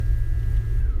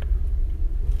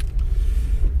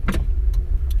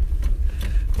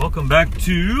welcome back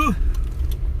to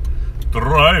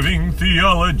Thriving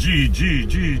Theology.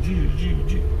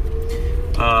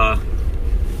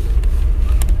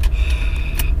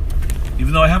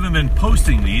 Even though I haven't been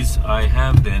posting these, I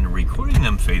have been recording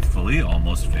them faithfully,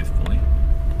 almost faithfully.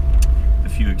 A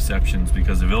few exceptions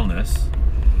because of illness.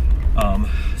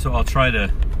 So I'll try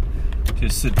to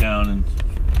just sit down and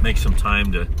make some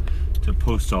time to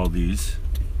post all these,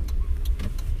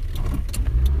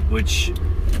 which,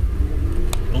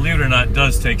 believe it or not,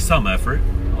 does take some effort,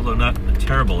 although not a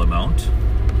terrible amount.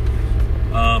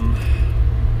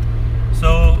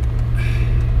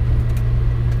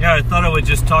 Yeah, I thought I would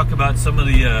just talk about some of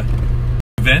the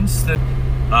events that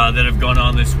have gone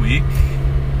on this week,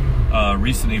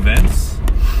 recent events,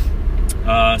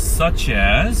 such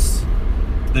as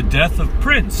the death of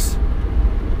Prince.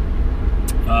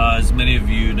 As many of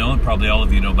you know, and probably all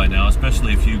of you know by now,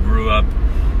 especially if you grew up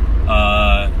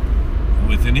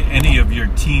with any of your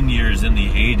teen years in the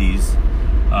 80s,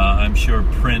 I'm sure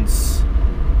Prince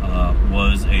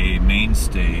was a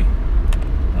mainstay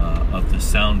of the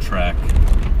soundtrack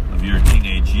of your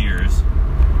teenage years,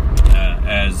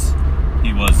 as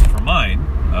he was for mine,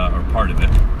 or part of it.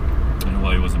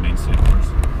 Well, he was a mainstay, of course.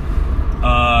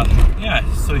 Yeah,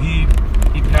 so he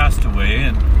passed away,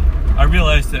 and I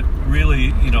realized that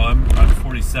really, you know, I'm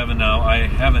 47 now. I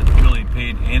haven't really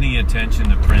paid any attention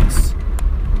to Prince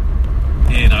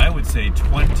in, I would say,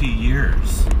 20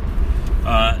 years.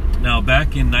 Now,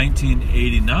 back in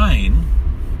 1989,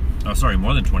 oh, sorry,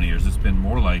 more than 20 years. It's been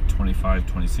more like 25,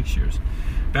 26 years.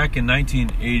 Back in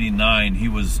 1989, he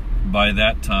was, by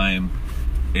that time,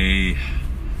 a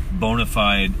bona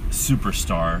fide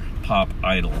superstar, pop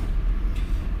idol.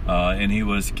 And he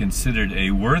was considered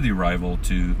a worthy rival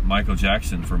to Michael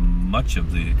Jackson for much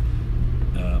of the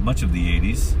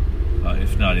 80s,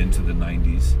 if not into the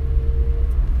 90s.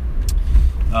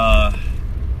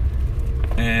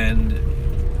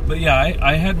 But yeah,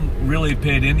 I hadn't really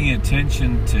paid any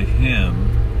attention to him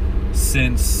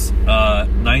since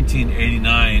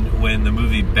 1989, when the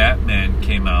movie Batman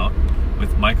came out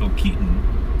with Michael Keaton,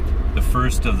 the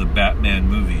first of the Batman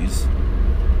movies.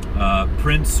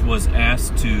 Prince was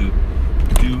asked to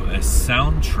do a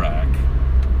soundtrack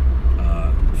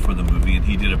for the movie, and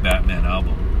he did a Batman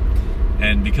album.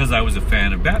 And because I was a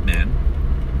fan of Batman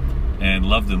and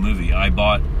loved the movie, I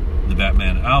bought the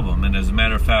Batman album. And as a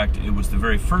matter of fact, it was the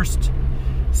very first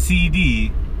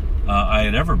CD I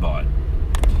had ever bought.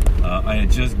 I had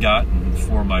just gotten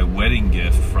for my wedding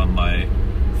gift from my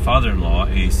father-in-law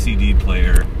a CD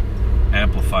player,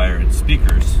 amplifier, and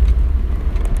speakers.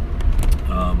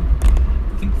 I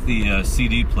think the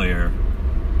CD player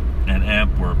and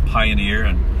amp were Pioneer,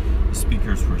 and the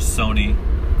speakers were Sony.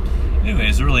 Anyway,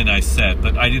 it's a really nice set,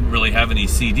 but I didn't really have any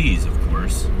CDs, of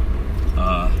course.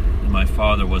 My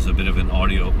father was a bit of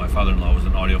my father-in-law was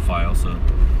an audiophile, so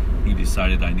he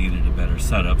decided I needed a better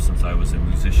setup since I was a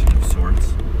musician of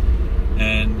sorts.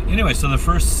 And anyway, so the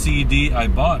first CD I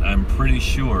bought, I'm pretty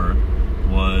sure,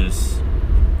 was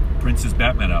Prince's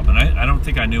Batman album. And I don't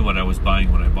think I knew what I was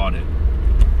buying when I bought it.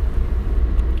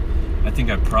 I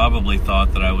think I probably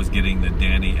thought that I was getting the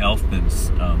Danny Elfman's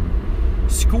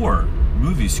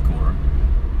movie score,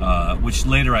 which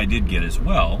later I did get as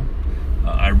well.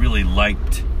 I really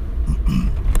liked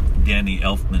Danny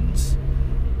Elfman's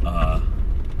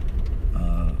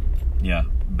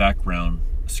background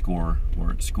score,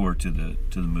 or score to the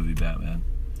movie Batman.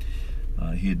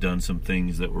 He had done some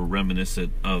things that were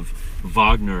reminiscent of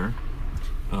Wagner,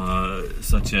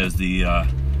 such as the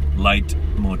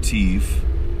Leitmotif,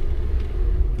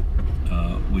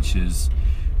 which is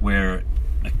where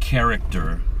a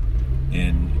character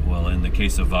in the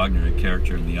case of Wagner, a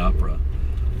character in the opera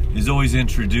is always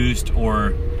introduced,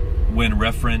 or when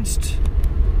referenced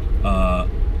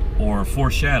or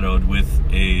foreshadowed with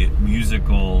a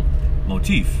musical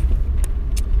motif.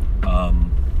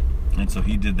 And so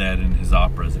he did that in his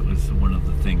operas. It was one of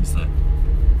the things that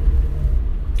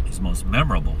is most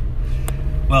memorable.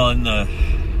 Well, in the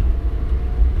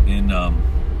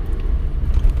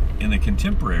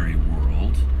contemporary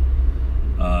world,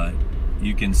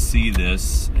 you can see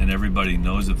this, and everybody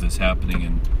knows of this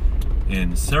happening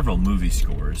in several movie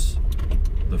scores.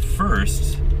 The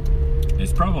first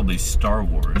is probably Star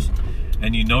Wars,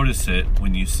 and you notice it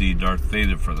when you see Darth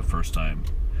Vader for the first time,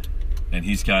 and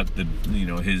he's got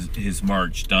his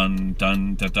march, dun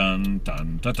dun dun dun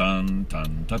dun dun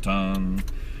dun dun dun.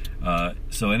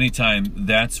 So anytime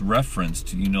that's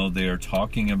referenced, they are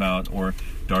talking about, or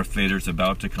Darth Vader's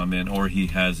about to come in, or he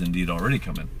has indeed already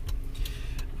come in.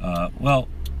 Well,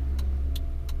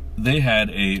 they had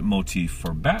a motif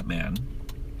for Batman,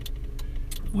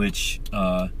 which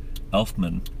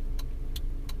Elfman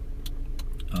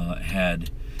had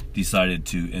decided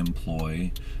to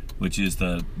employ, which is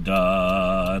the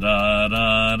da da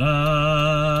da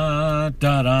da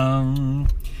da da.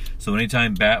 So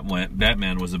anytime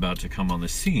Batman was about to come on the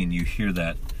scene, you hear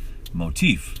that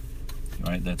motif,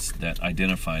 right? That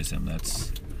identifies him.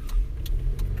 That's,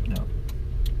 you know,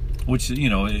 which, you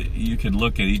know, you could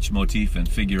look at each motif and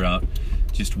figure out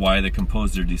just why the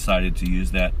composer decided to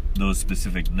use those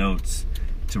specific notes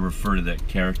to refer to that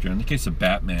character. In the case of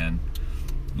Batman,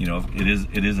 you know, it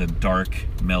is a dark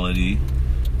melody.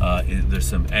 There's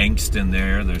some angst in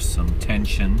there. There's some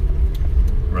tension,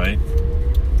 right?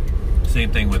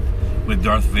 Same thing with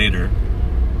Darth Vader.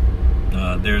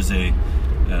 There's a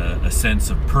sense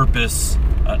of purpose,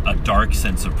 a dark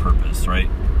sense of purpose, right?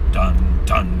 Dun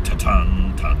dun ta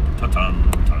dun dun ta dun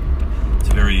dun. It's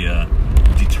very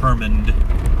determined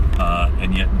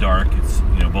and yet dark. It's,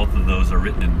 you know, both of those are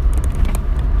written in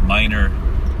minor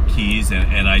keys,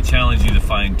 and I challenge you to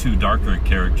find two darker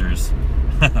characters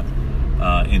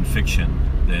in fiction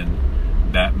than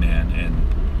Batman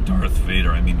and Darth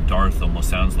Vader. I mean, Darth almost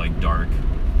sounds like dark,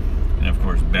 and of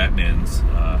course Batman's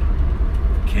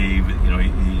cave. You know,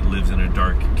 he lives in a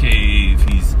dark cave.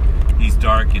 He's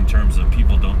dark in terms of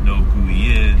people don't know who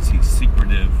he is. He's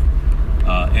secretive,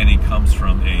 and he comes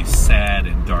from a sad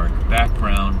and dark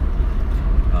background.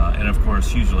 And of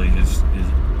course, usually his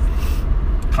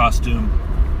costume,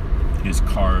 his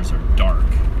cars are dark,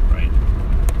 right?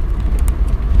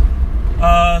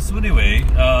 So anyway,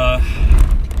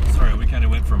 sorry, we kind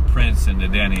of went from Prince into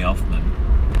Danny Elfman.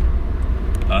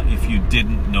 If you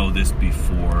didn't know this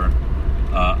before,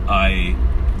 I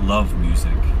love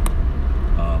music.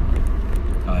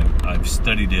 I've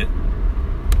studied it.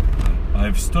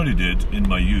 I've studied it in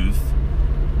my youth,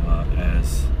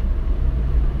 as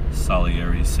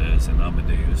Salieri says in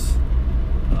Amadeus.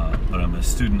 But I'm a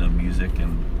student of music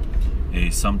and a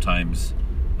sometimes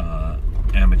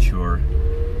amateur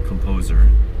composer.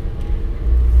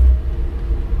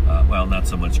 Well, not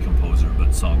so much composer, but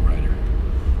songwriter.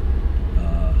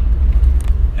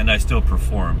 And I still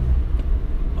perform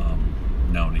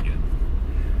now and again.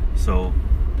 So,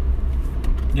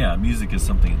 yeah, music is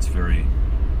something that's very,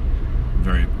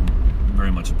 very,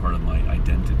 very much a part of my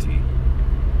identity.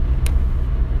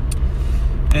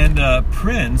 And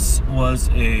Prince was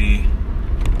a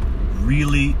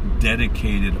really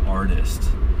dedicated artist,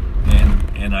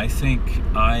 and I think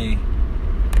I,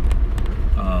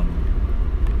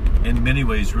 in many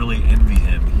ways, really envy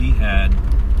him. He had,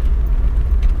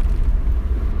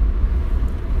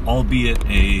 albeit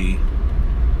a,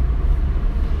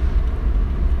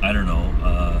 I don't know,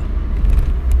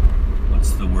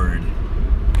 what's the word?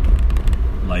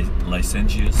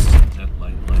 Licentious? Is that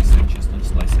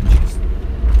licentiousness? Licentious?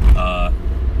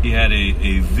 He had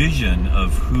a vision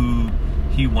of who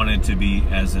he wanted to be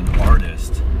as an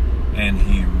artist, and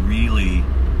he really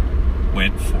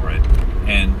went for it.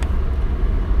 And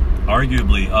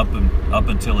arguably up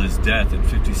until his death at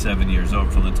 57 years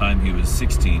old, from the time he was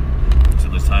 16 to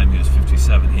the time he was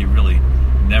 57, he really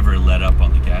never let up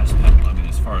on the gas pedal. I mean,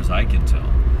 as far as I can tell,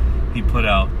 he put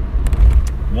out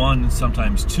one,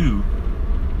 sometimes two,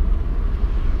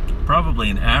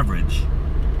 probably an average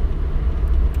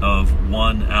of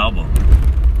one album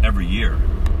every year,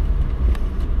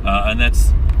 and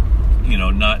that's, you know,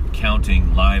 not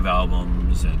counting live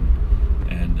albums and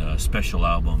special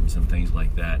albums and things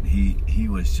like that. He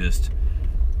was just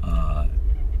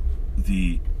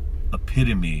the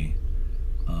epitome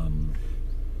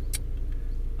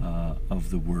of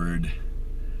the word.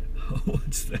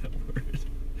 What's that word?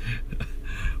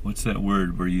 What's that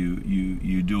word where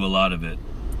you do a lot of it?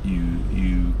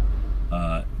 You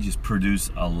just produce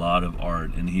a lot of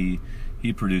art, and he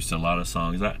produced a lot of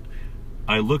songs.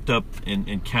 I looked up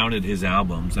and counted his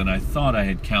albums, and I thought I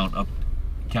had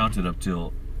counted up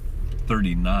till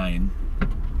 39.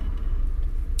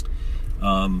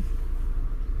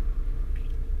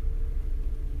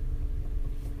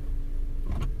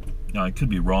 Now I could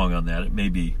be wrong on that. It may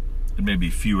be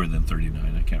fewer than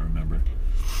 39. I can't remember.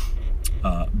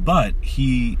 But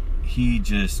he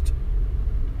just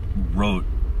wrote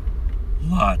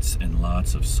lots and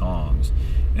lots of songs.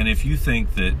 And if you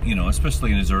think that, you know,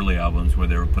 especially in his early albums where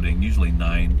they were putting usually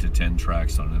 9 to 10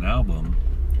 tracks on an album,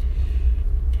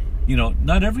 you know,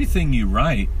 not everything you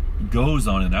write goes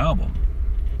on an album.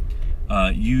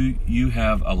 You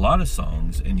have a lot of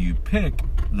songs, and you pick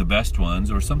the best ones,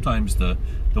 or sometimes the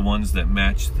ones that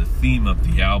match the theme of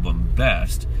the album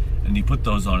best, and you put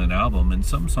those on an album. And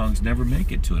some songs never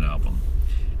make it to an album,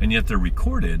 and yet they're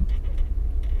recorded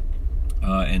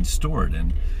and stored.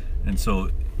 And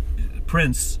so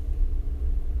Prince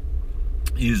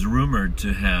is rumored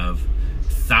to have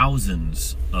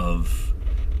thousands of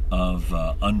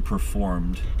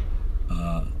unperformed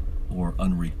or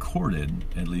unrecorded,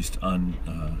 at least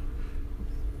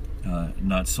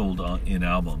not sold in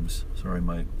albums. Sorry,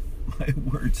 my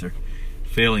words are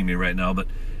failing me right now. But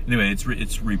anyway,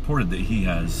 it's reported that he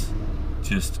has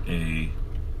just a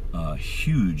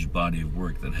huge body of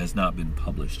work that has not been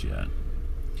published yet.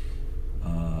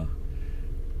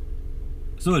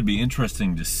 So it'd be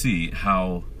interesting to see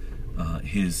how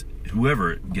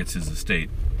whoever gets his estate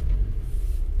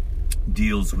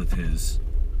deals with his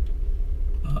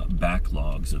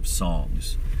backlogs of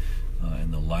songs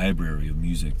and the library of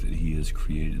music that he has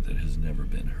created that has never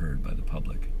been heard by the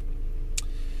public.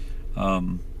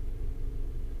 I'm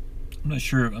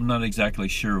not exactly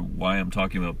sure why I'm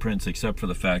talking about Prince, except for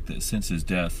the fact that since his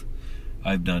death,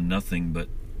 I've done nothing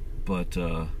but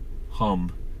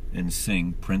hum and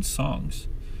sing Prince songs.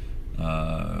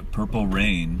 Purple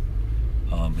Rain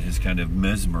has kind of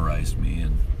mesmerized me,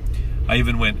 and I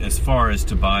even went as far as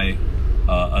to buy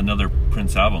another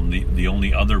Prince album, the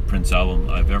only other Prince album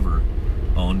I've ever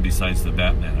owned besides the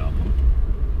Batman album.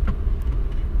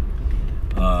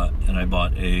 And I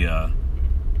bought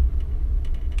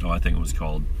I think it was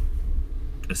called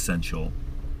Essential,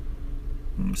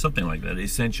 something like that,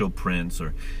 Essential Prince,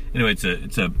 or anyway,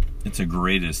 it's a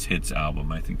greatest hits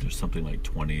album. I think there's something like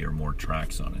 20 or more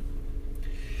tracks on it.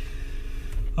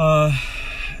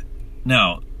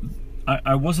 Now,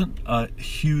 I wasn't a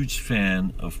huge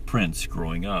fan of Prince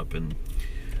growing up, and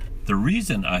the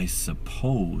reason, I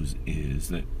suppose, is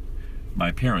that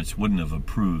my parents wouldn't have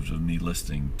approved of me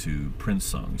listening to Prince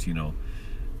songs. You know,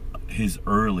 his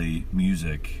early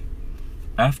music,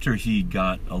 after he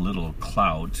got a little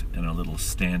clout and a little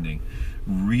standing,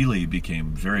 really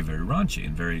became very, very raunchy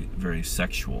and very, very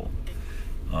sexual,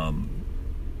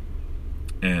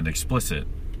 and explicit,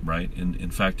 right?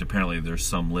 In fact, apparently there's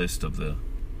some list of the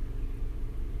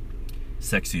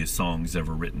sexiest songs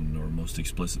ever written, or most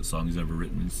explicit songs ever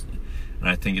written, and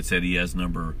I think it said he has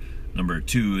number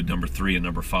 2, number 3, and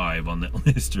number 5 on that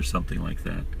list, or something like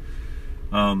that.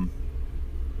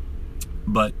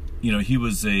 But you know, he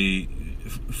was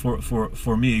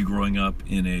for me growing up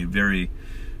in a very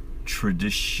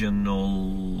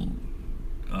traditional,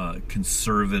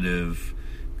 conservative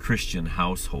Christian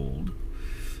household.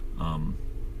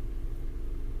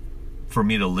 For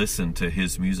me to listen to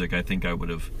his music, I think I would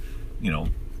have,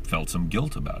 felt some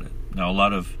guilt about it. Now, a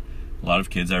lot of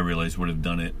kids, I realize, would have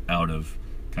done it out of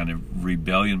kind of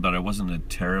rebellion, but I wasn't a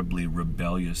terribly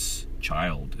rebellious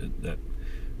child. That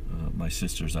my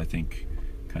sisters, I think,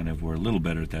 kind of were a little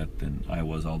better at that than I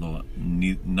was, although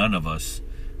none of us,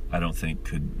 I don't think,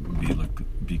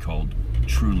 could be called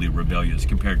truly rebellious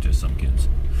compared to some kids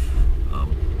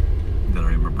that I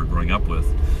remember growing up with.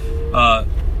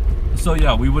 So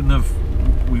yeah, we would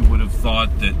have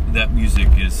thought that music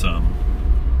is,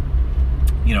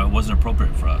 it wasn't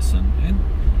appropriate for us, and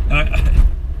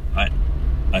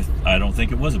I don't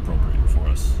think it was appropriate for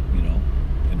us,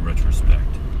 in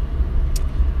retrospect.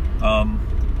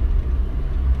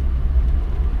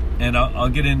 And I'll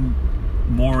get in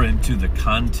more into the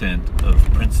content of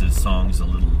Prince's songs a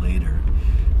little later,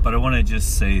 but I want to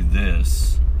just say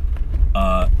this: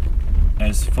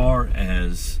 as far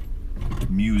as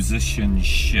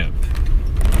musicianship,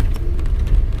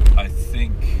 I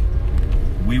think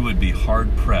we would be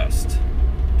hard pressed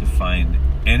to find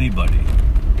anybody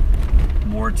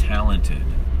more talented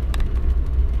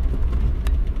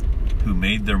who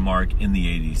made their mark in the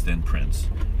 80s than Prince.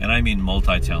 And I mean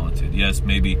multi-talented. Yes,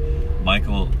 maybe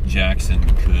Michael Jackson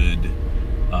could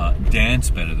dance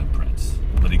better than Prince,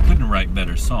 but he couldn't write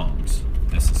better songs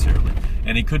necessarily,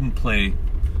 and he couldn't play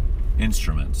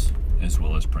instruments as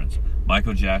well as Prince.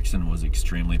 Michael Jackson was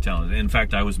extremely talented. In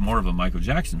fact, I was more of a Michael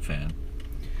Jackson fan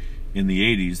in the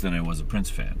 80s than I was a Prince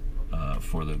fan,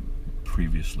 for the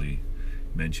previously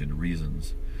mentioned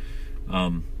reasons.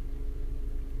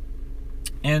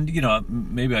 And,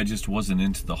 maybe I just wasn't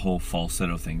into the whole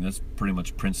falsetto thing. That's pretty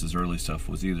much Prince's early stuff,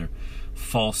 was either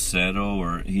falsetto,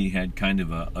 or he had kind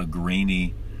of a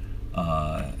grainy,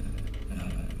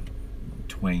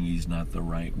 twangy's not the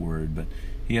right word, but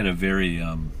he had a very,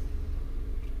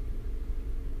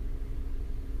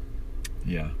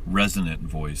 resonant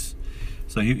voice.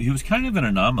 So he was kind of an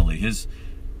anomaly.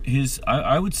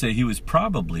 I would say he was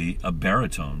probably a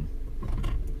baritone,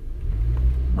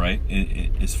 right,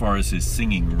 as far as his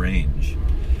singing range.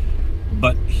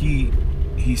 But he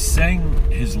sang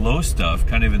his low stuff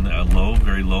kind of in a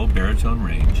very low baritone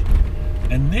range,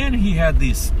 and then he had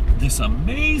this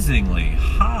amazingly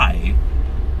high,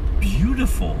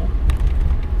 beautiful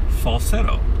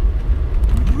falsetto,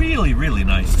 really, really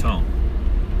nice tone.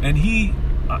 And he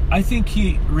I think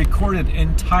he recorded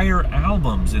entire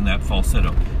albums in that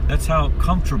falsetto. That's how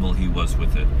comfortable he was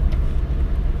with it.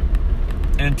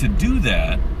 And to do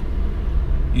that,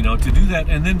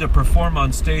 and then to perform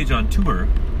on stage on tour.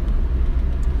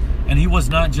 And he was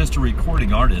not just a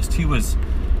recording artist. He was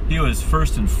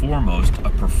first and foremost a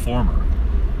performer.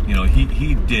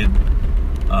 He did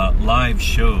live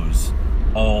shows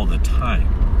all the time.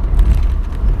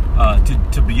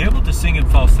 To be able to sing in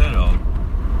falsetto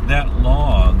that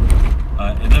long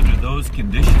and under those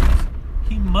conditions,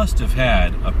 he must have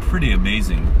had a pretty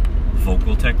amazing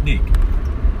vocal technique.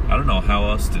 I don't know how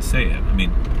else to say it. I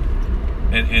mean,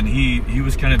 and he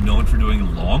was kind of known for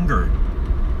doing longer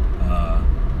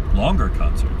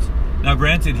concerts. Now,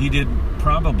 granted, he did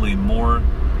probably more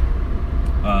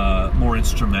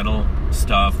instrumental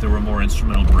stuff. There were more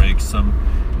instrumental breaks.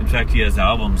 In fact, he has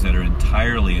albums that are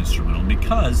entirely instrumental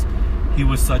because he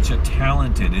was such a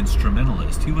talented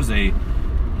instrumentalist. He was a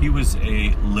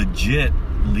legit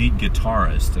lead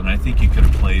guitarist, and I think he could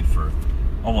have played for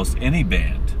almost any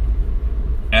band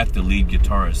at the lead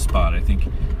guitarist spot. I think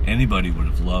anybody would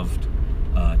have loved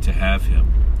to have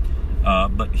him,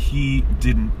 but he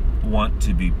didn't want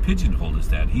to be pigeonholed as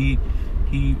that. He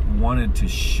wanted to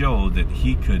show that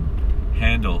he could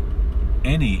handle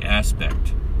any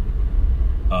aspect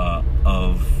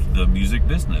of the music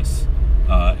business,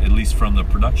 at least from the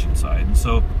production side. And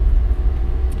so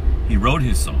he wrote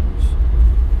his songs,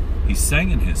 he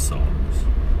sang in his songs,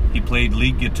 he played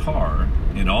lead guitar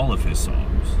in all of his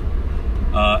songs,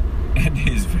 and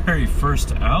his very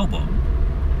first album,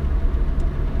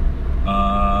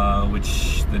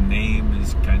 which the name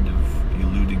is kind of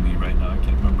eluding me right now, I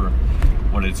can't remember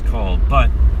what it's called,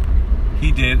 but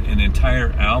he did an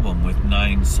entire album with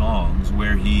 9 songs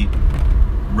where he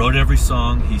wrote every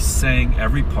song, he sang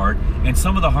every part, and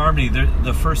some of the harmony,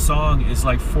 the first song is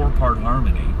like 4-part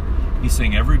harmony. He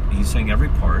sang every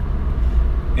part,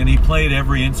 and he played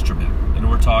every instrument, and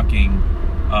we're talking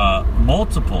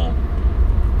multiple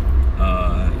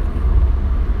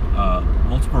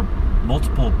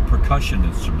percussion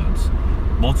instruments,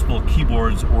 multiple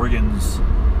keyboards, organs,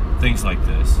 things like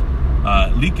this,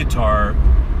 lead guitar,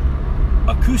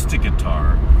 acoustic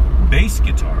guitar, bass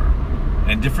guitar,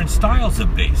 and different styles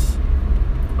of bass,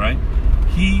 right?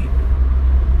 He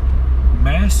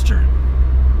mastered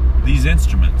these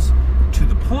instruments to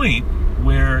the point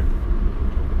where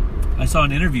I saw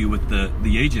an interview with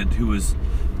the agent who was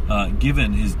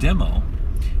given his demo,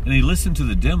 and he listened to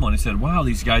the demo and he said, "Wow,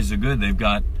 these guys are good. They've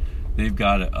got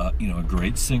a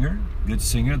great singer, good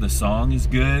singer. The song is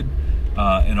good,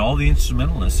 and all the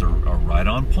instrumentalists are right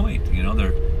on point.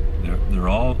 They're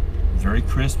all very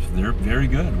crisp. They're very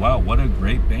good. Wow, what a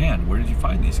great band. Where did you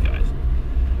find these guys?"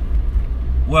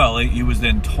 Well, he was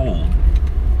then told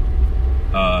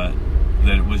that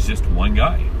it was just one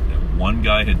guy. That one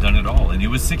guy had done it all, and he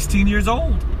was 16 years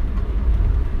old.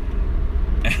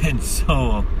 And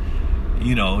so,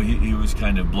 he was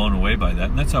kind of blown away by that,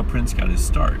 and that's how Prince got his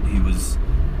start. He was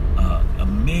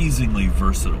amazingly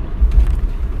versatile.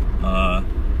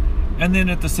 And then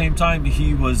at the same time,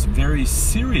 he was very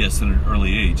serious at an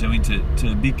early age. I mean,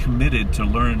 to be committed to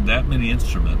learn that many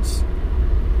instruments,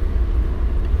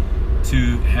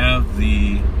 to have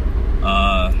the,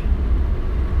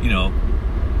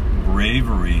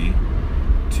 bravery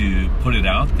to put it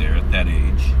out there at that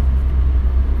age,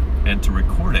 and to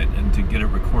record it, and to get it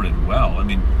recorded well. I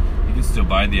mean, you can still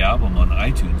buy the album on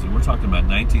iTunes, and we're talking about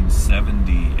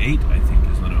 1978, I think,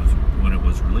 is when it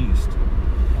was released.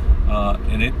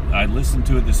 And I listened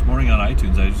to it this morning on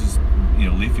iTunes. I was just,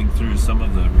 leafing through some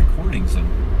of the recordings, and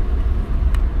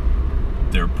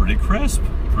they're pretty crisp,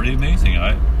 pretty amazing.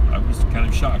 I was kind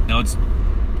of shocked. Now, it's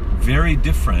very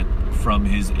different from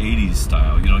his 80s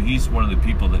style. He's one of the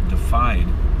people that defied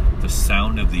the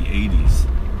sound of the 80s.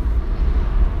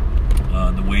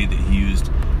 The way that he used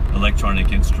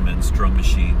electronic instruments, drum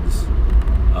machines,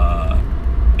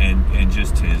 and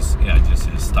just his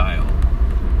style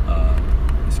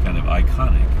is kind of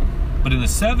iconic. But in the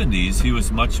 70s, he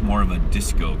was much more of a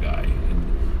disco guy, and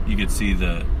you could see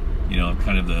the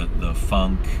kind of the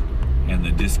funk and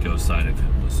the disco side of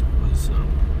him was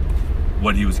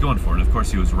what he was going for. And of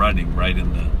course, he was riding right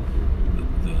in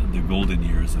the golden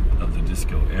years of the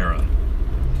disco era.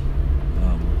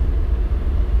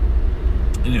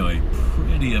 Anyway,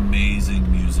 pretty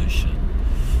amazing musician,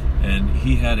 and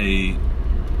he had a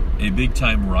big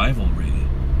time rivalry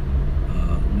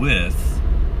with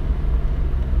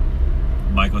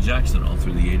Michael Jackson all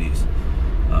through the 80s.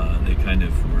 They kind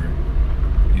of were,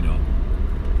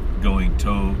 going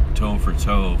toe for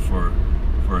toe for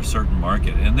a certain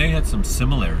market, and they had some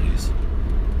similarities.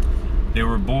 They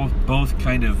were both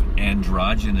kind of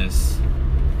androgynous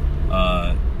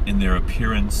in their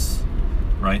appearance,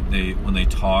 right? When they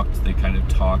talked, they kind of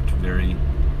talked very in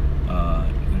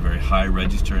a very high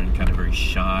register and kind of very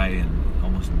shy and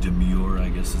almost demure, I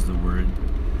guess is the word.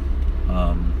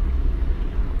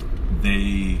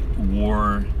 They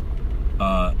wore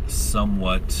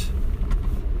somewhat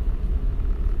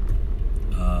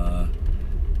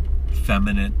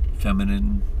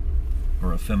feminine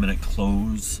or effeminate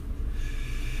clothes.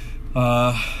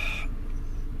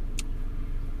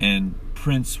 And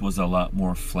Prince was a lot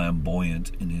more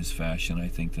flamboyant in his fashion, I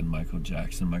think, than Michael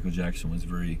Jackson. Michael Jackson was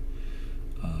very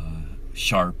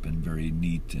sharp and very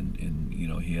neat, and you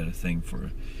know, he had a thing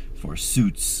for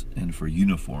suits and for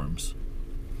uniforms,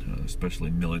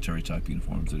 especially military type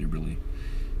uniforms that he really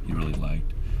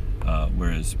liked.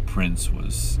 Whereas Prince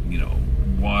was, you know,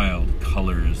 wild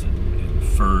colors and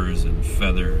furs and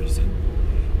feathers and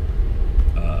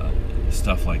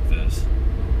stuff like this.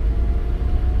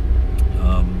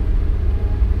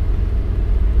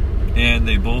 And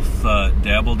they both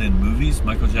dabbled in movies.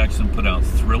 Michael Jackson put out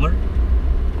Thriller,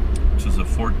 which was a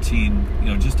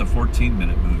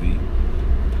 14-minute movie.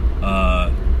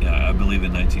 I believe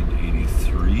in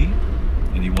 1983,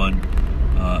 and he won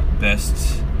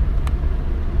best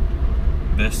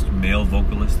male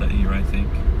vocalist that year, I think,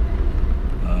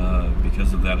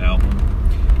 because of that album.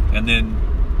 And then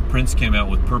Prince came out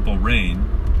with Purple Rain,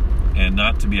 and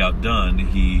not to be outdone,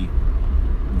 he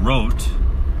wrote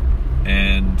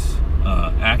and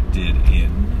acted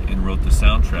in and wrote the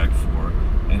soundtrack for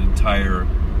an entire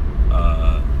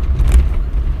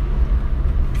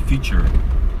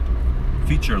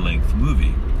feature-length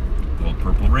movie called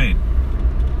Purple Rain,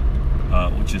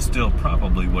 which is still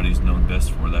probably what he's known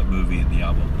best for, that movie and the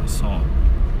album and the song,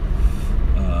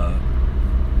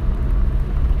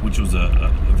 which was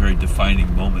a very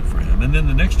defining moment for him. And then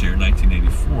the next year,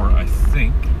 1984, I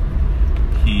think,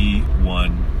 he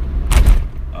won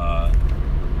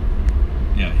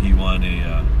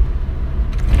a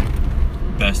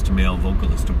Best Male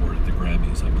Vocalist Award at the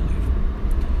Grammys, I believe.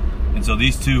 And so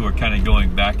these two were kind of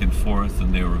going back and forth,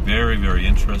 and they were very, very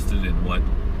interested in what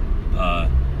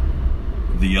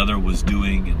the other was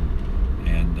doing,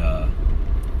 and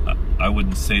I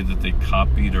wouldn't say that they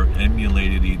copied or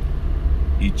emulated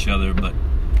each other, but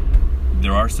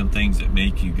there are some things that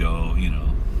make you go, you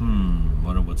know,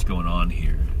 wonder what's going on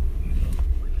here, you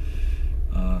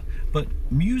know. But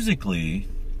musically,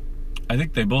 I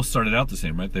think they both started out the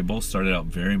same, right? They both started out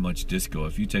very much disco.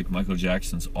 If you take Michael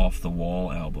Jackson's Off the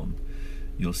Wall album,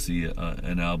 you'll see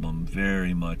an album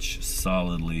very much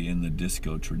solidly in the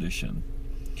disco tradition,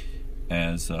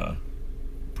 as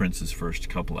Prince's first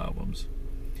couple albums.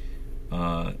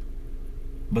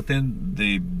 But then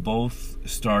they both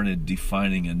started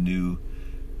defining a new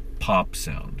pop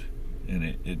sound, and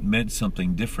it meant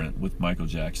something different with Michael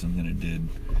Jackson than it did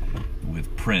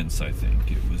with Prince, I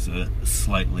think. It was a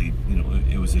slightly, you know,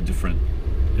 it was a different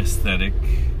aesthetic.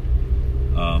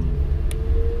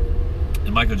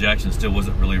 And Michael Jackson still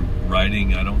wasn't really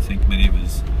writing, I don't think, many of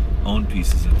his own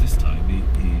pieces at this time. He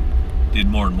did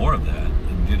more and more of that,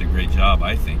 and did a great job,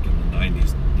 I think, in the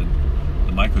 90s.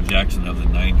 The Michael Jackson of the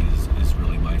 90s is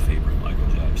really my favorite Michael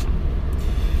Jackson.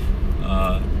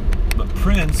 But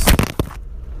Prince,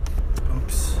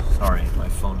 oops, sorry, my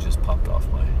phone just popped off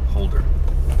my holder.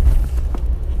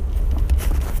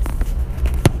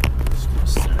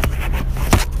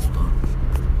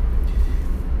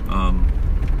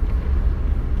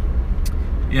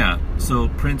 Yeah, so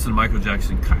Prince and Michael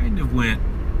Jackson kind of went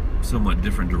somewhat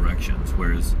different directions,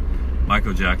 whereas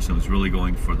Michael Jackson was really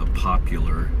going for the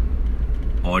popular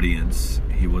audience.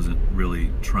 He wasn't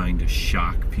really trying to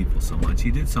shock people so much.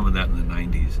 He did some of that in the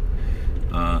 90s.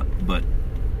 But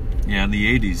yeah, in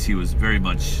the 80s, he was very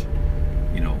much,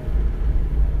 you know,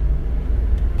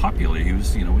 popular. He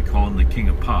was, you know, we call him the king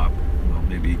of pop. Well,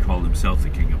 maybe he called himself the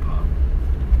king of pop,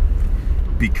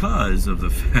 because of the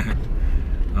fact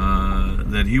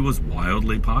that he was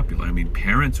wildly popular. I mean,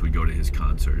 parents would go to his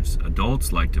concerts.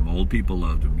 Adults liked him. Old people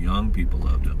loved him. Young people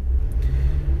loved him.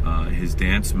 His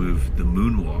dance move, the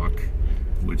moonwalk,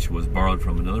 which was borrowed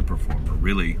from another performer,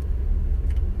 really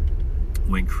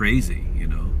went crazy, you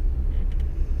know.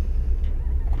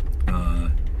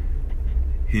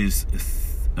 His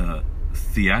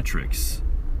theatrics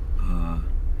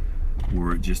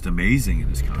were just amazing in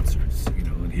his concerts, you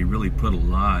know, and he really put a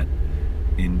lot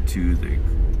into the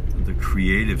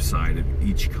creative side of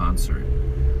each concert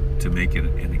to make it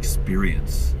an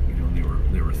experience. You know,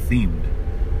 they were themed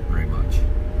very much.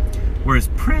 Whereas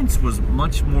Prince was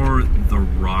much more the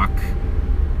rock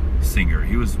singer.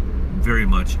 He was very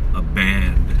much a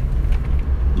band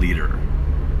leader.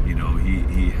 You know,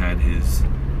 he had his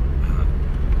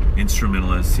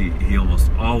instrumentalists. He almost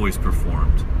always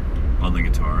performed on the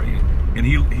guitar, and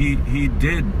he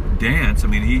did dance. I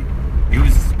mean, he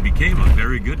became a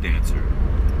very good dancer,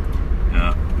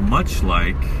 much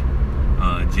like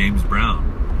James Brown,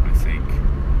 I think.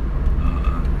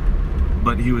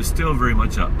 But he was still very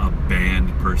much a band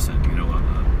person, you know,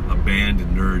 a band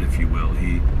nerd, if you will.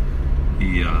 He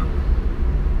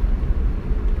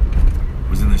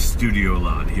was in the studio a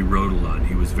lot. He wrote a lot.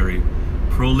 He was very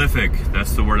prolific.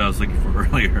 That's the word I was looking for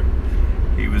earlier.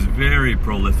 He was very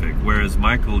prolific. Whereas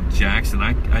Michael Jackson,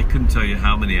 I couldn't tell you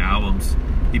how many albums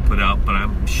he put out, but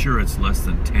I'm sure it's less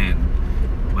than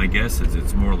 10. My guess is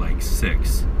it's more like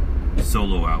 6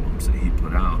 solo albums that he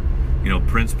put out. You know,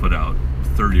 Prince put out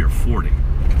 30 or 40.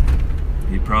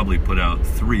 He probably put out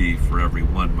 3 for every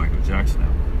one Michael Jackson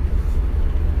album.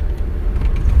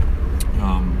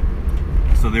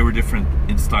 So they were different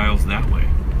in styles that way.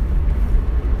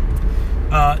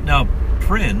 Now,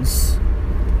 Prince,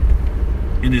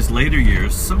 in his later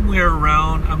years, somewhere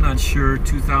around, I'm not sure,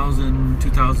 2000,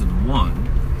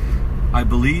 2001, I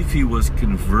believe he was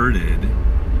converted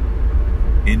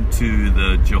into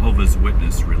the Jehovah's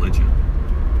Witness religion.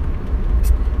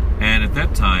 And at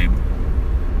that time,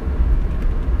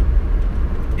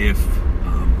 if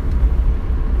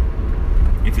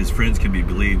his friends can be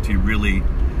believed, he really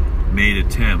made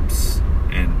attempts,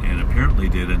 and apparently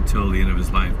did until the end of his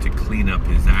life, to clean up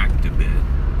his act a bit.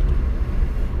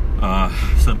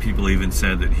 Some people even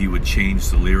said that he would change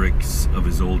the lyrics of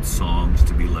his old songs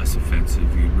to be less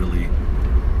offensive. He really,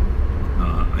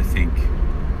 I think,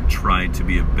 tried to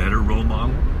be a better role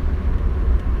model.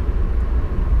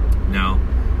 Now,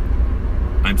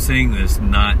 I'm saying this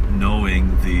not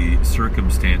knowing the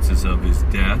circumstances of his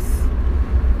death,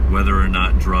 whether or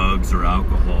not drugs or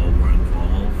alcohol were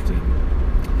involved,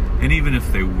 and even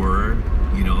if they were,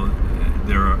 you know,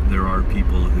 there are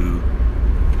people who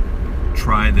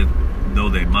try that, though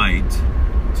they might,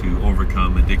 to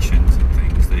overcome addictions and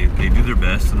things. They do their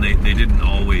best, and they didn't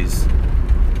always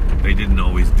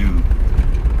do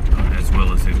as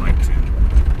well as they'd like to,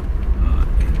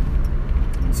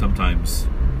 and sometimes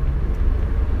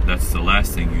that's the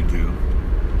last thing you do.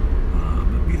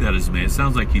 But be that as it may, it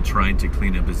sounds like he tried to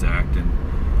clean up his act, and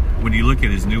when you look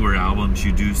at his newer albums,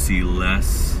 you do see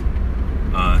less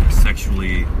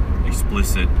sexually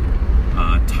explicit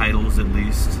titles, at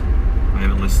least. I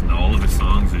haven't listened to all of his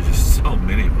songs. There's just so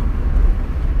many of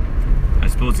them. I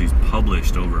suppose he's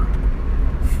published over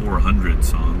 400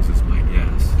 songs, is my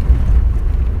guess.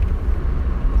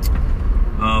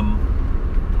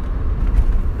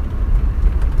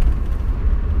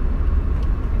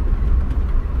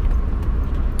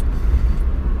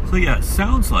 So yeah, it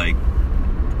sounds like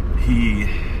he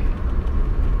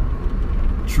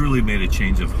truly made a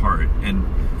change of heart, and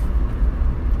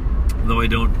though I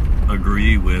don't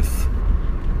agree with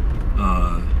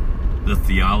the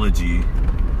theology,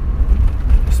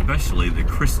 especially the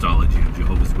Christology of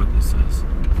Jehovah's Witnesses,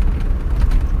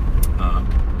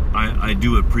 I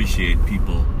do appreciate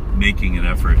people making an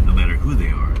effort, no matter who they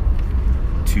are,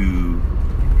 to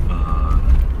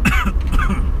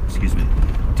excuse me,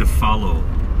 to follow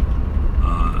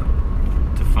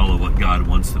what God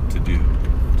wants them to do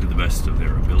to the best of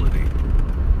their ability.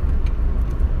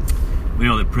 We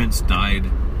know that Prince died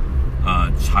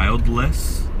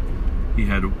childless. He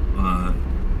had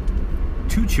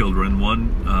 2 children.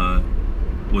 One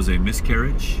was a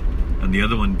miscarriage, and the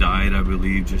other one died, I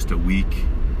believe, just a week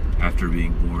after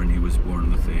being born. He was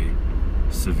born with a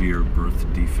severe birth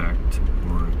defect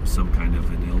or some kind of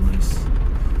an illness,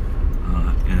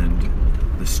 and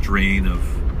the strain of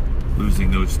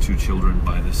losing those 2 children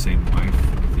by the same wife,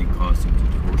 I think, caused him to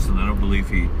divorce, and I don't believe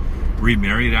he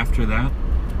remarried after that.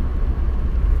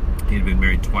 He had been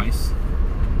married twice,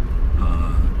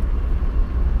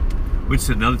 which is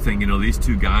another thing. You know, these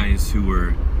 2 guys who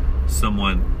were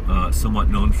somewhat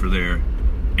known for their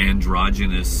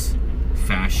androgynous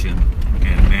fashion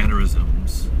and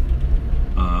mannerisms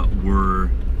were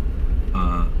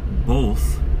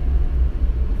both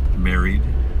married,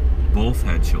 both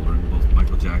had children, both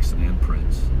Michael Jackson and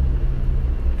Prince.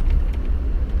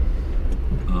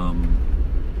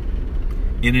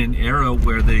 In an era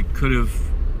where they could have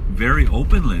very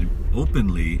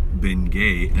openly been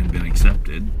gay and been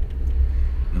accepted,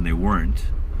 and they weren't.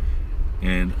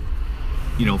 And,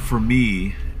 you know, for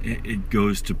me, it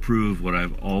goes to prove what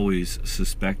I've always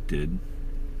suspected,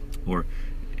 or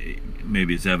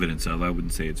maybe it's evidence of, I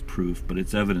wouldn't say it's proof, but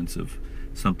it's evidence of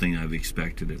something I've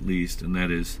expected at least, and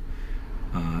that is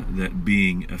that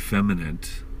being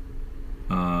effeminate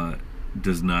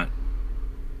is not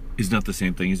the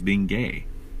same thing as being gay.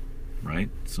 right?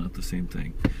 It's not the same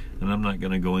thing. And I'm not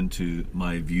going to go into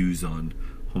my views on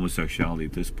homosexuality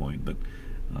at this point, but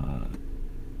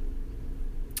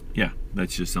yeah,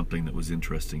 that's just something that was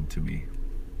interesting to me.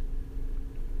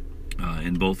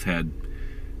 And both had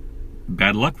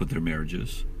bad luck with their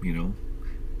marriages, you know,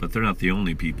 but they're not the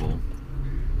only people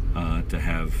to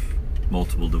have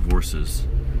multiple divorces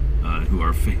who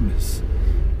are famous.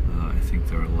 I think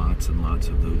there are lots and lots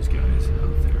of those guys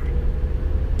out there.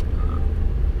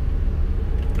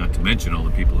 Not to mention all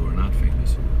the people who are not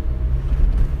famous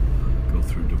who go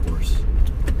through divorce.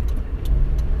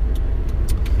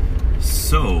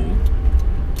 So,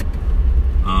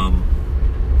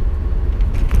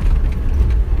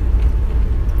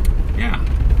 yeah,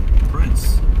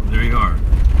 Prince. There you are.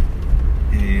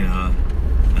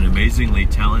 An amazingly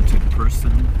talented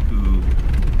person who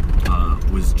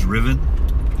was driven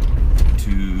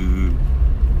to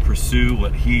pursue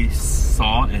what he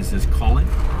saw as his calling,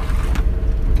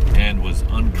 and was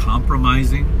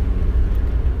uncompromising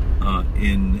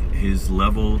in his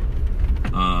level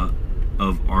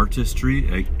of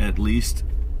artistry, at least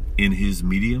in his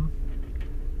medium,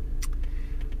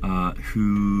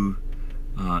 who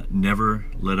never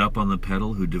let up on the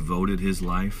pedal, who devoted his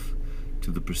life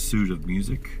to the pursuit of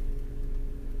music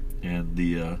and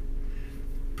the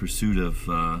pursuit of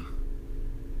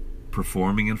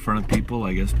performing in front of people,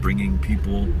 I guess, bringing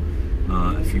people,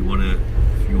 if you want to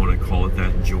call it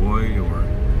that, joy or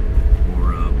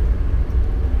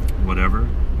whatever,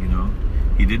 you know.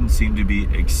 He didn't seem to be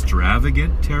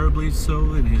extravagant, terribly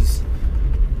so, in his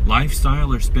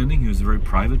lifestyle or spending. He was a very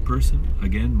private person,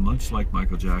 again, much like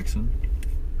Michael Jackson.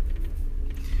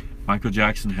 Michael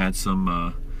Jackson had some,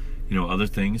 other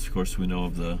things. Of course, we know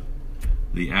of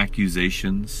the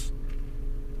accusations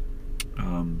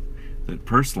that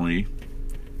personally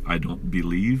I don't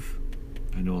believe.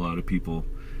 I know a lot of people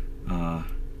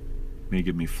may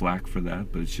give me flack for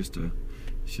that, but it's just a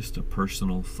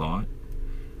personal thought.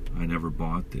 I never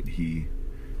bought that he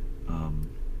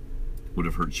would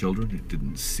have hurt children. It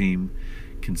didn't seem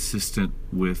consistent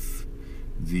with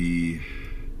the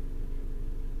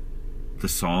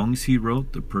songs he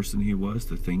wrote, the person he was,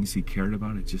 the things he cared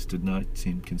about. It just did not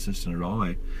seem consistent at all.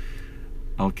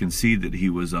 I'll concede that he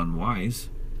was unwise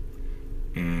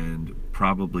and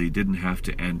probably didn't have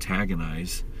to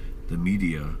antagonize the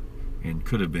media, and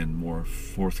could have been more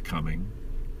forthcoming,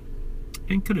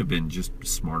 and could have been just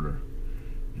smarter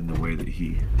in the way that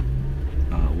he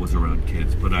was around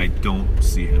kids. But I don't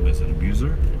see him as an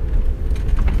abuser.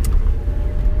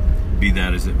 Be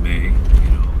that as it may,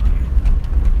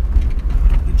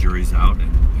 the jury's out,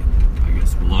 and I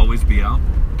guess will always be out.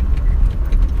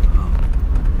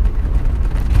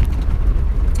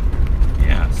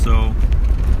 So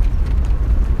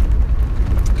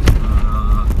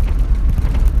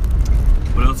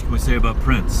what else can we say about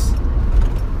Prince?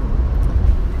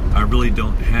 I really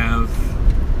don't have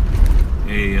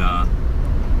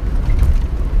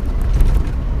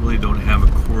a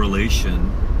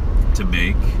correlation to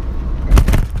make.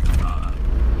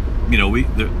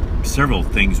 There are several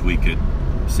things we could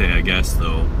say, I guess,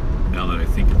 though, now that I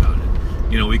think about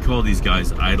it. We call these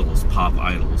guys idols, pop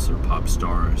idols, or pop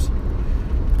stars.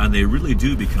 And they really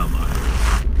do become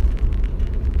idols.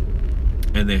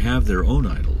 And they have their own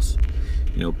idols.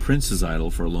 Prince's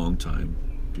idol for a long time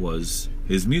was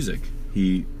his music.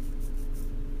 He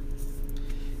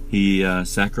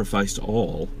sacrificed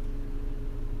all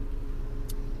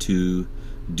to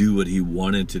do what he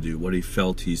wanted to do, what he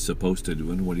felt he's supposed to do,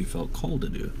 and what he felt called to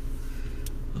do.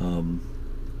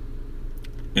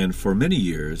 And for many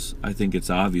years, I think it's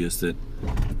obvious that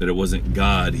it wasn't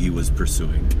God he was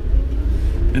pursuing.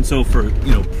 And so for,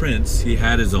 Prince, he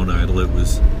had his own idol. It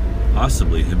was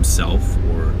possibly himself,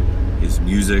 or his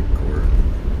music, or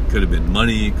could have been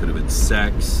money, could have been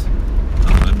sex.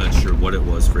 I'm not sure what it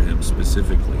was for him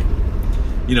specifically.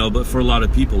 But for a lot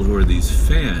of people who are these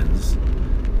fans,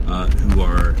 who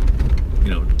are,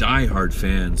 diehard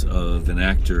fans of an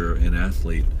actor, an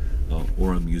athlete,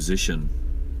 or a musician,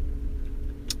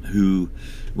 who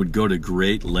would go to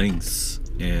great lengths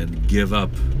and give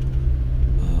up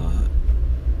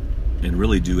and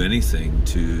really do anything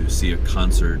to see a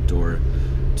concert, or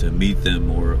to meet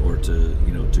them, or to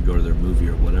to go to their movie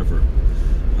or whatever.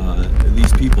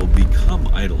 These people become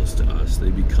idols to us.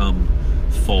 They become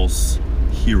false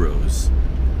heroes,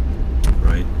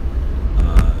 right?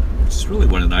 Which is really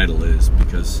what an idol is,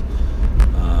 because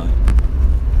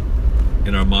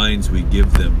in our minds we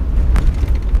give them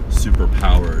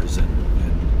superpowers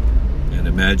and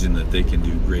imagine that they can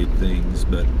do great things,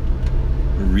 but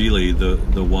really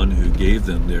the one who gave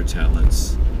them their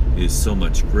talents is so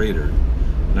much greater.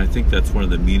 And I think that's one of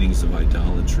the meanings of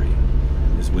idolatry,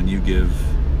 is when you give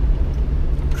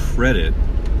credit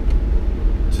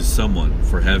to someone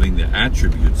for having the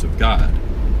attributes of God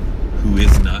who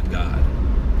is not God.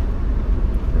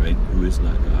 Right? Who is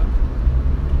not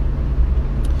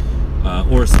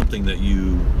God. Or something that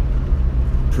you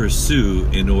pursue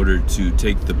in order to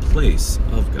take the place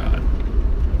of God.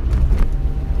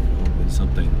 When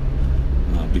something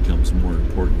becomes more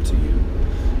important to you.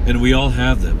 And we all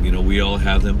have them, we all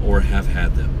have them or have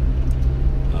had them.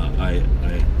 I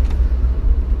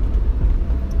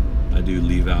do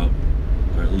leave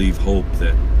hope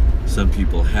that some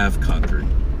people have conquered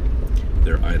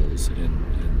their idols, and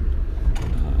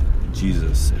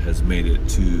Jesus has made it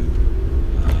to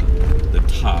the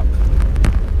top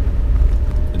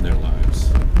in their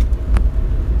lives.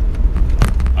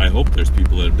 I hope there's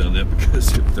people that have done that,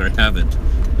 because if there haven't,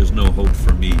 there's no hope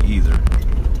for me either.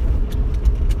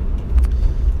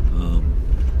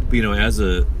 But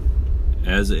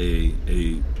as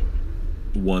a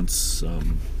once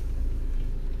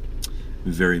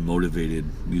very motivated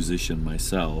musician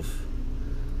myself,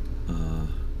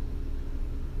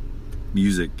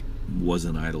 music was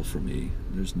an idol for me.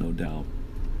 There's no doubt.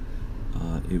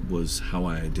 It was how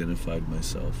I identified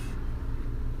myself.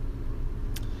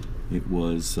 It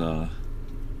was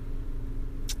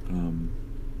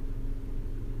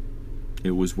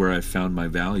where I found my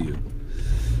value.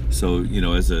 So,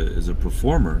 as a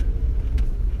performer,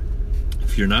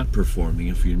 if you're not performing,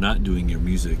 if you're not doing your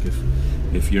music,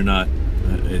 if you're not,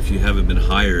 if you haven't been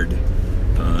hired,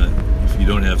 if you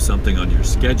don't have something on your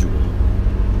schedule,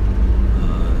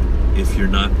 if you're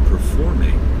not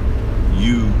performing,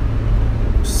 you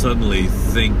suddenly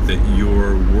think that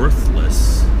you're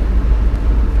worthless,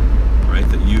 right?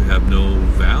 That you have no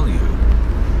value.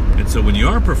 And so when you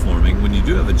are performing, when you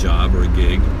do have a job or a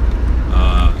gig,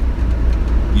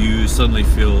 you suddenly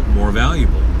feel more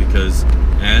valuable, because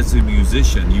as a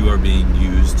musician, you are being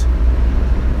used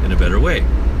in a better way,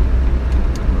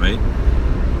 right?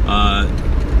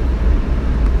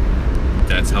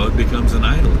 That's how it becomes an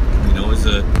idol.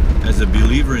 As a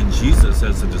believer in Jesus,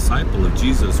 as a disciple of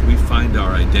Jesus, we find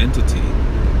our identity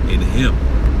in Him.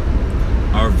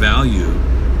 Our value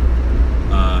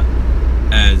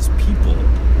as people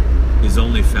is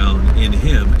only found in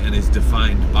Him and is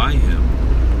defined by Him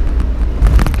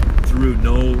through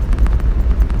no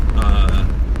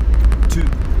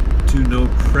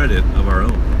credit of our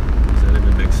own. Does that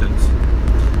even make sense?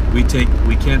 We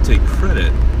can't take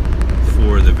credit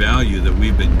for the value that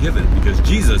we've been given, because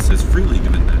Jesus has freely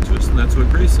given that to us, and that's what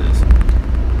grace is.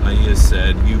 He has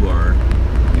said, you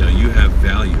have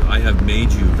value. I have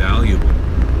made you valuable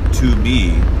to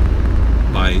me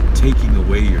by taking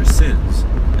away your sins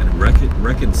and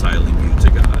reconciling you to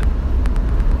God.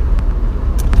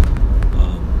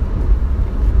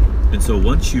 And so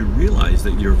once you realize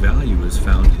that your value is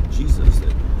found in Jesus,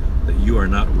 that you are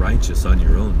not righteous on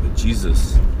your own, but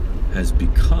Jesus has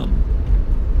become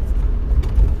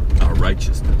our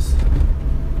righteousness.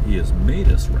 He has made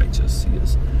us righteous. He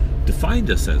has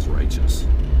defined us as righteous,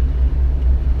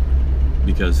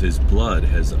 because His blood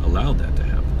has allowed that to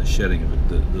happen. The shedding of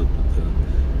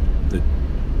it,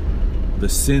 the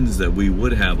sins that we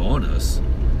would have on us,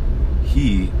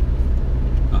 He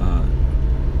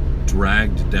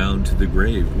dragged down to the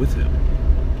grave with Him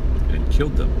and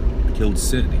killed them, killed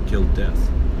sin and killed death.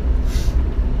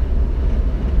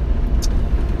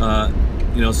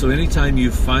 So anytime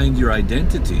you find your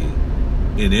identity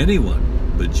in anyone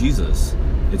but Jesus,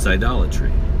 it's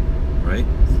idolatry, right?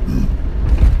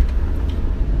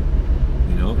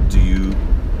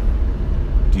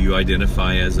 Do you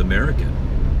identify as American?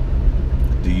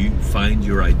 Do you find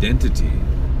your identity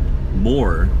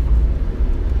more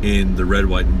in the red,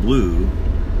 white, and blue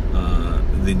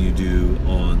than you do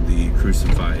on the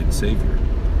crucified Savior?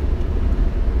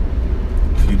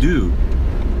 If you do,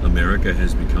 America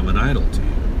has become an idol to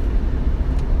you,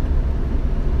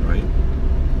 right?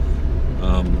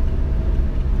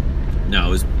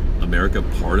 Now, is America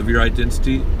part of your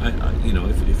identity?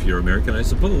 If you're American, I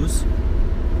suppose.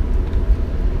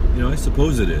 I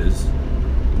suppose it is.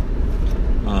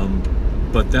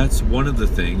 But that's one of the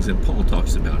things, and Paul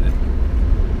talks about it.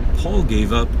 Paul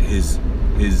gave up his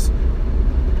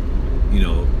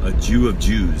a Jew of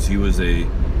Jews. He was a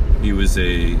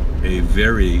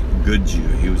very good Jew.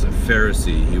 He was a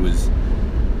Pharisee. He was,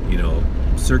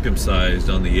 circumcised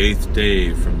on the 8th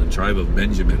day from the tribe of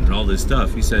Benjamin and all this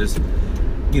stuff. He says,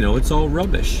 it's all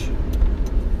rubbish.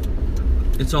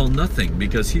 It's all nothing,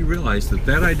 because he realized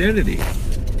that identity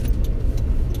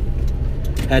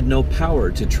had no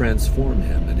power to transform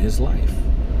him in his life.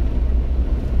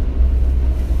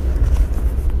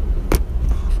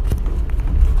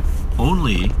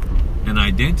 only an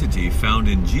identity found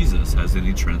in Jesus has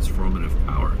any transformative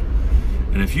power.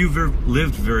 And if you've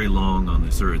lived very long on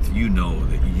this earth, you know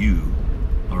that you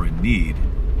are in need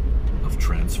of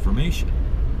transformation.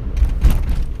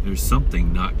 There's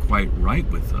something not quite right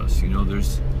with us. You know,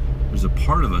 there's a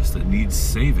part of us that needs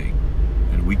saving,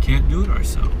 and we can't do it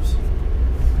ourselves.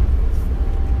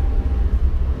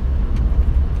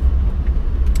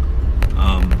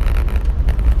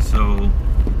 So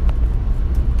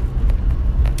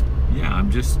yeah,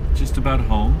 I'm just about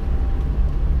home.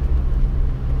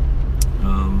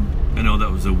 I know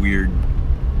that was a weird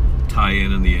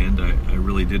tie-in in the end. I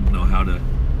really didn't know how to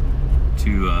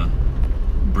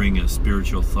bring a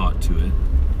spiritual thought to it.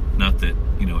 Not that,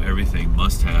 you know, everything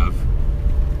must have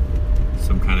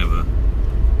some kind of a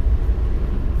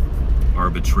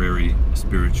arbitrary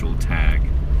spiritual tag,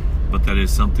 but that is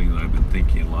something that I've been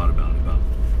thinking a lot about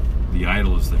the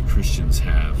idols that Christians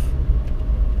have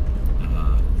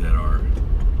that are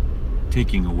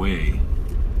taking away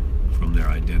from their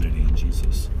identity in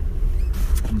Jesus.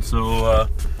 And so,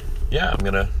 yeah, I'm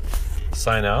going to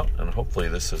sign out, and hopefully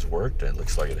this has worked. It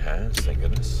looks like it has, thank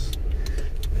goodness.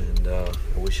 And I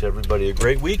wish everybody a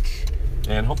great week,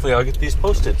 and hopefully I'll get these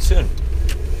posted soon.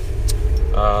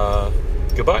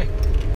 Goodbye.